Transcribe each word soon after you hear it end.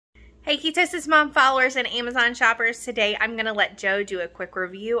Hey Ketosis Mom followers and Amazon shoppers, today I'm going to let Joe do a quick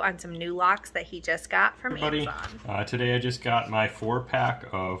review on some new locks that he just got from Amazon. Today I just got my 4-pack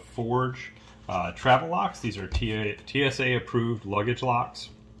of Forge travel locks. These are TSA approved luggage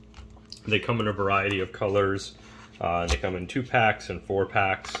locks. They come in a variety of colors. They come in 2-packs and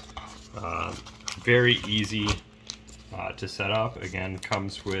 4-packs. Very easy to set up. Again,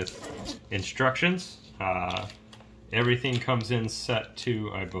 comes with instructions. Everything comes in set to,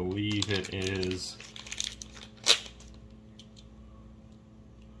 I believe it is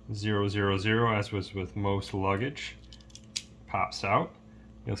 000, as was with most luggage. Pops out.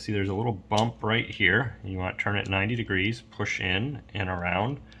 You'll see there's a little bump right here. You want to turn it 90 degrees, push in and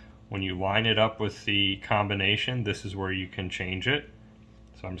around. When you line it up with the combination, this is where you can change it.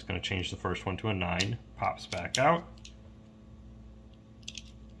 So I'm just going to change the first one to a 9. Pops back out.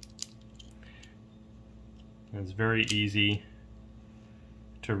 It's very easy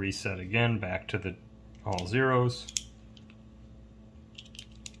to reset again back to the all zeros.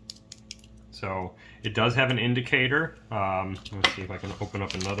 So it does have an indicator. Let's see if I can open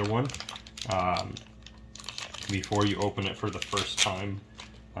up another one. Before you open it for the first time,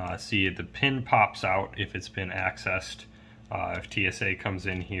 see the pin pops out if it's been accessed. If TSA comes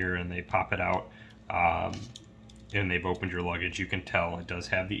in here and they pop it out and they've opened your luggage, you can tell it does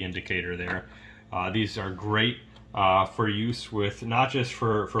have the indicator there. These are great for use with not just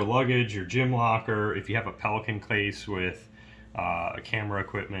for luggage or gym locker. If you have a Pelican case with camera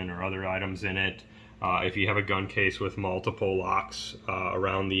equipment or other items in it, if you have a gun case with multiple locks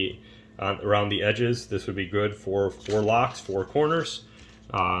around the edges, this would be good for 4 locks, 4 corners.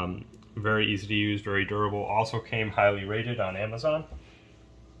 Very easy to use, very durable. Also came highly rated on Amazon.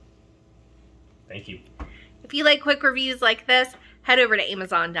 Thank you. If you like quick reviews like this, head over to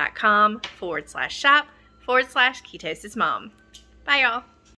amazon.com/shop/ketosismom. Bye y'all.